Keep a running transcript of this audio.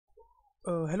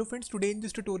Hello friends, today in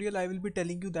this tutorial I will be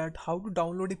telling you that how to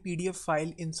download a PDF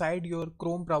file inside your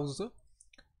Chrome browser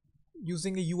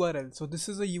using a URL. So this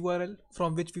is a URL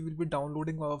from which we will be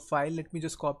downloading our file. Let me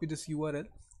just copy this URL.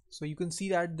 So you can see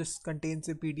that this contains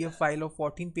a PDF file of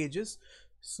 14 pages.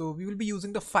 So we will be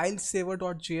using the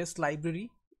Filesaver.js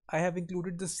library. I have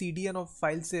included the CDN of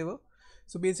Filesaver.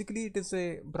 So basically it is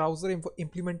a browser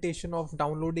implementation of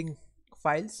downloading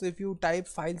files. So if you type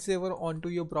Filesaver onto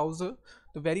your browser,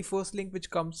 the very first link which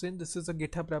comes in, this is a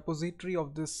GitHub repository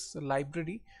of this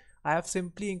library. I have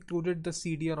simply included the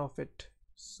CDN of it.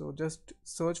 So just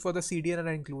search for the CDN and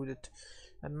include it.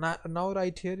 And now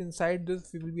right here inside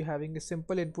this we will be having a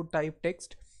simple input type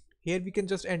text. Here we can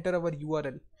just enter our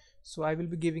URL. So I will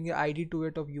be giving an ID to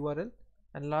it of URL.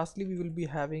 And lastly we will be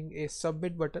having a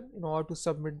submit button in order to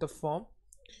submit the form.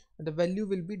 And the value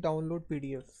will be download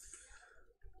PDF.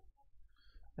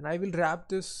 And I will wrap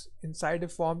this inside a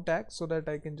form tag so that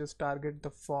I can just target the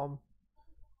form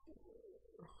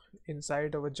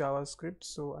inside our JavaScript.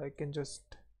 So I can just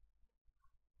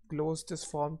close this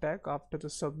form tag after the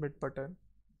submit button.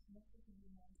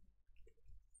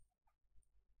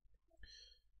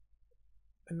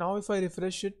 And now if I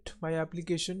refresh it, my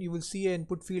application, you will see an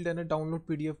input field and a download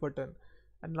PDF button.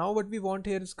 And now what we want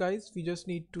here is, guys, we just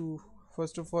need to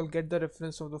first of all get the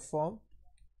reference of the form.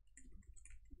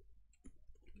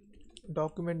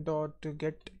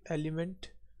 Document.get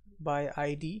element by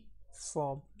ID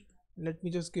form. Let me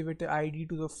just give it an ID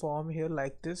to the form here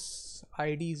like this.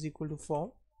 ID is equal to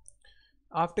form.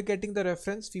 After getting the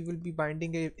reference, we will be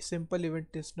binding a simple event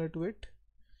listener to it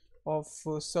of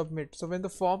submit. So when the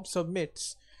form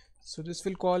submits, so this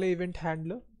will call a event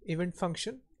handler, event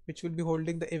function, which will be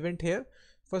holding the event here.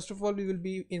 First of all, we will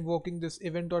be invoking this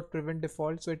event.prevent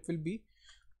default, so it will be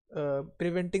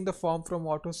preventing the form from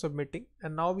auto submitting.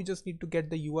 And now we just need to get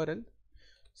the URL.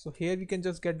 So here we can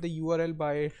just get the URL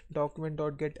by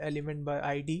document.get element by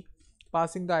ID,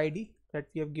 passing the ID that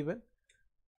we have given,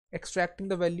 extracting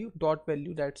the value dot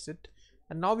value, that's it.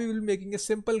 And now we will be making a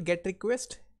simple get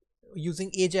request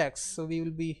using AJAX. So we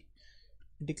will be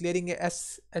declaring a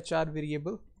shr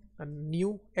variable, a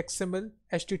new XML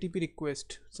HTTP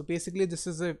request. So basically this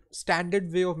is a standard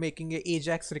way of making a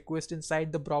AJAX request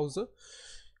inside the browser.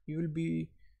 You will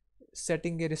be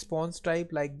setting a response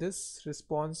type like this,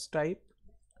 response type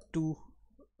to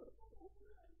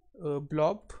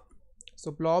blob.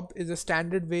 So blob is a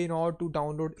standard way in order to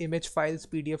download image files,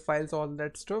 PDF files, all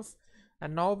that stuff.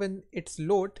 And now when it's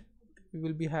load, we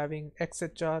will be having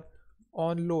xhr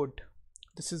onload.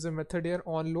 This is a method here,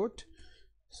 onload.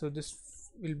 So this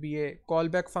will be a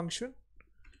callback function,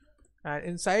 and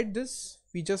inside this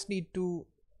we just need to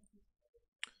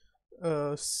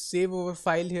save our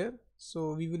file here.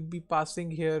 So we will be passing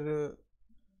here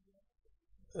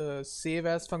save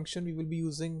as function we will be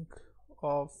using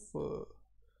of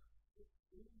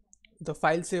the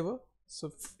file saver.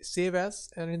 So save as,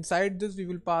 and inside this we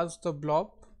will pass the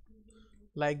blob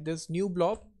like this, new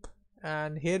blob,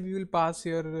 and here we will pass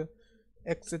here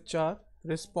xhr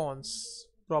response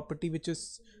property, which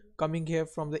is coming here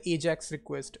from the AJAX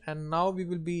request. And now we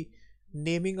will be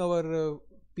naming our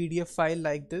PDF file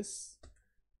like this,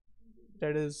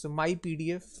 that is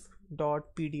mypdf.pdf.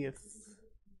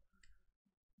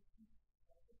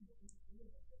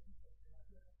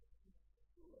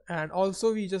 And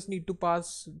also we just need to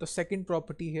pass the second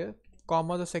property here,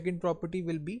 comma, the second property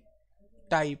will be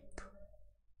type.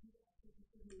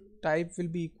 Type will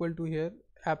be equal to here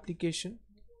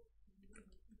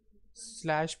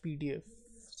application/pdf.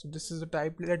 So this is the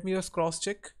type. Let me just cross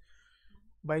check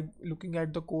by looking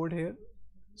at the code here.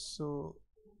 So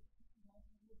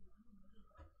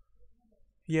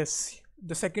yes,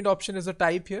 the second option is a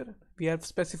type here. We have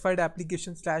specified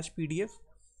application/pdf,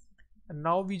 and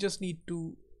now we just need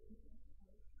to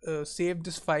save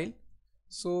this file.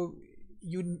 So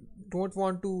you don't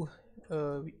want to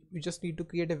you just need to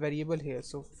create a variable here.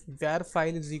 So var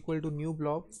file is equal to new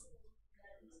blob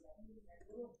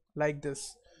like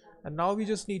this. And now we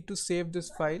just need to save this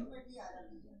file.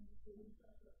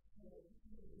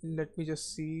 Let me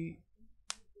just see,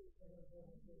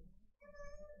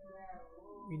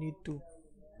 we need to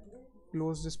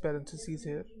close this parentheses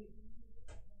here.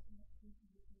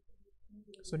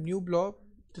 So new blob,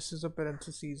 this is a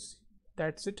parentheses,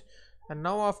 that's it. And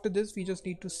now after this we just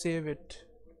need to save it,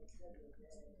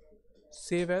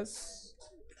 save as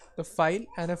the file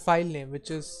and a file name, which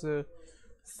is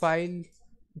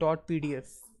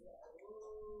file.pdf.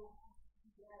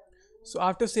 So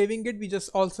after saving it, we just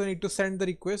also need to send the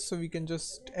request. So we can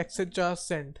just xhr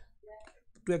send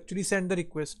to actually send the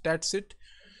request, that's it.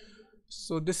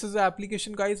 So this is the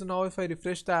application, guys. Now if I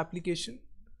refresh the application,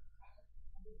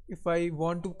 If I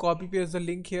want to copy paste the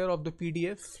link here of the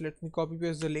PDF, let me copy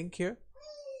paste the link here,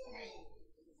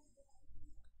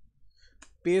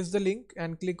 paste the link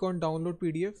and click on download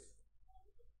PDF.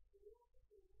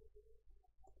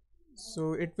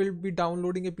 So it will be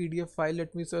downloading a PDF file.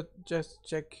 Let me just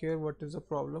check here what is the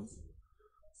problem.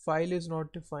 File is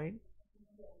not defined.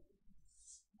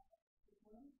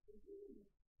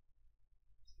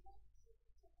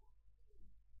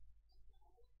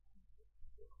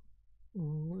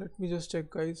 Let me just check,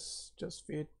 guys. Just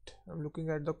wait. I'm looking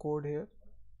at the code here.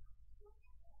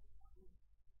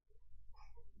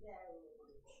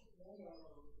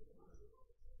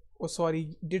 Oh,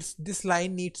 sorry. This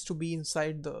line needs to be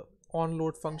inside the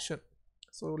onload function.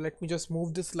 So let me just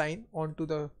move this line onto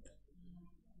the.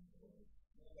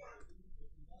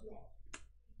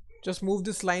 Just move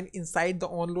this line inside the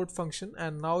onload function,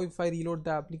 and now if I reload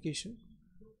the application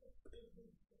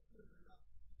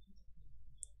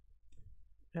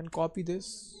and copy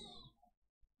this,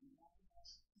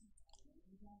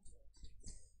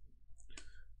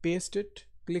 paste it,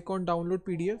 click on download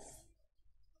PDF,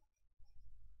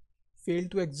 fail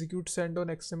to execute send on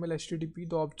XML HTTP,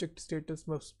 the object status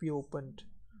must be opened.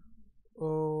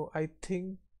 Oh, I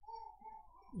think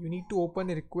you need to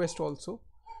open a request also.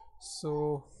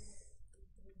 So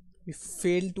we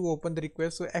failed to open the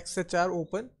request, so XHR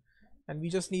open, and we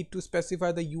just need to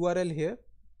specify the URL here.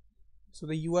 So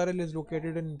the URL is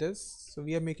located in this, so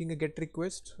we are making a get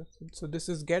request. So this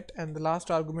is get, and the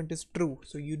last argument is true.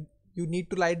 So you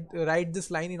need to write this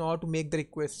line in order to make the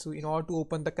request, so in order to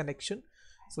open the connection.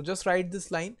 So just write this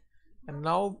line, and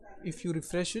now if you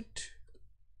refresh it,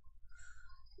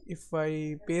 if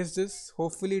I paste this,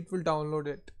 hopefully it will download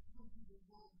it.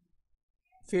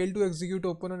 Fail to execute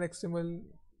open on XML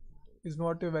is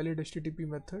not a valid HTTP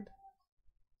method.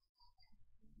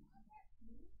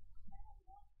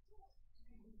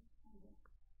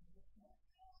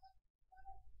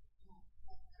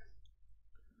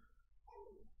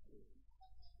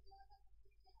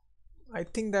 I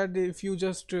think that if you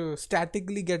just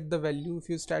statically get the value, if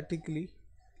you statically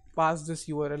pass this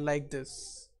URL like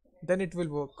this, then it will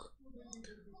work.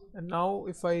 And now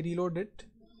if I reload it,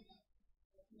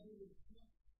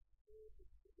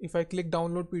 if I click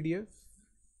download PDF,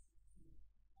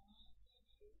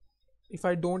 if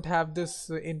I don't have this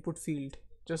input field,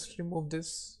 just remove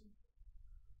this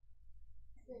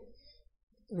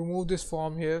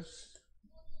form here,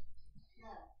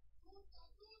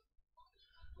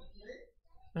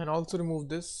 and also remove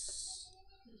this.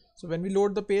 So when we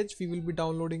load the page, we will be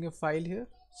downloading a file here.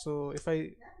 So if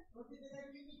I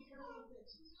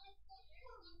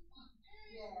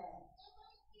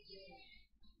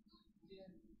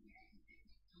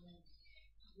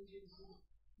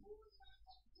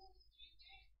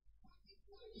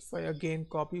again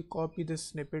copy this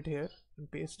snippet here and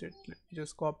paste it, let me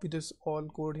just copy this all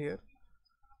code here.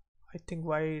 I think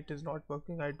why it is not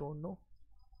working, I don't know.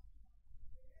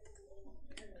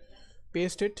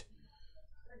 Paste it.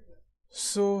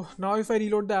 So now if I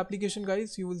reload the application,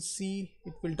 guys, you will see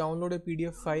it will download a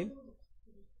PDF file.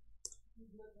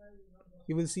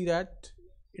 You will see that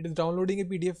it is downloading a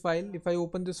PDF file. If I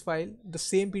open this file, the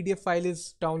same PDF file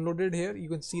is downloaded here. You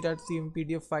can see that same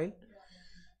PDF file.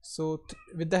 So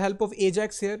with the help of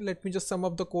AJAX here, let me just sum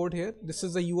up the code here. This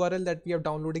is the URL that we are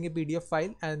downloading a PDF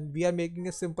file, and we are making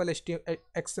a simple XML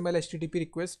HTTP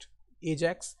request,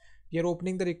 AJAX. We are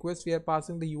opening the request, we are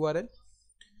passing the URL,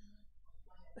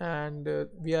 and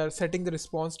we are setting the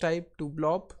response type to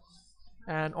blob,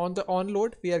 and on the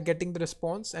onload we are getting the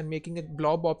response and making a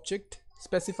blob object,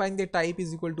 specifying the type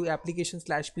is equal to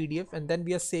application/pdf, and then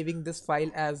we are saving this file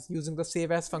as using the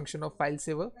save as function of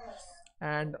Filesaver.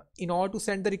 And in order to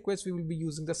send the request, we will be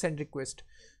using the send request.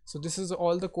 So this is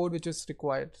all the code which is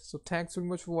required. So thanks very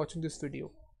much for watching this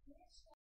video.